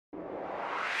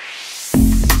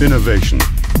Innovation.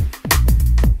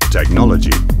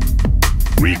 Technology.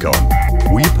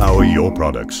 RECOM. We power your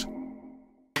products.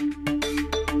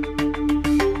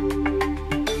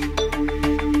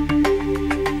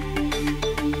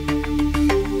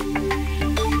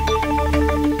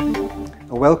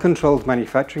 A well-controlled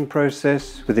manufacturing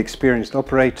process with experienced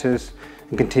operators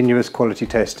and continuous quality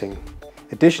testing.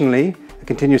 Additionally, a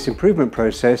continuous improvement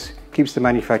process keeps the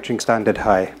manufacturing standard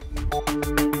high.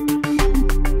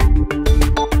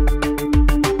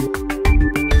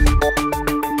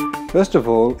 First of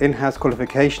all, in-house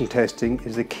qualification testing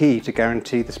is the key to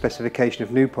guarantee the specification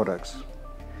of new products.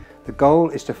 The goal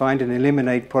is to find and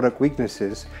eliminate product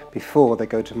weaknesses before they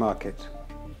go to market.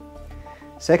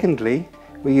 Secondly,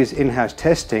 we use in-house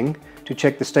testing to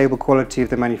check the stable quality of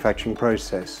the manufacturing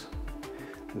process.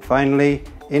 And finally,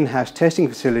 in-house testing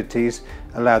facilities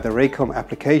allow the RECOM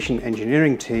application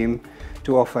engineering team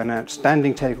to offer an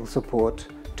outstanding technical support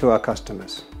to our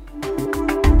customers.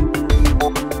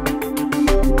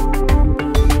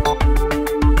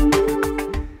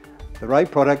 The right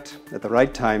product at the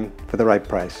right time for the right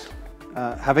price.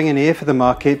 Having an ear for the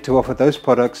market to offer those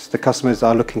products the customers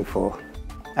are looking for.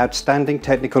 Outstanding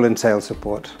technical and sales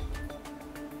support.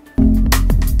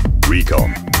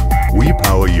 RECOM. We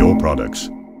power your products.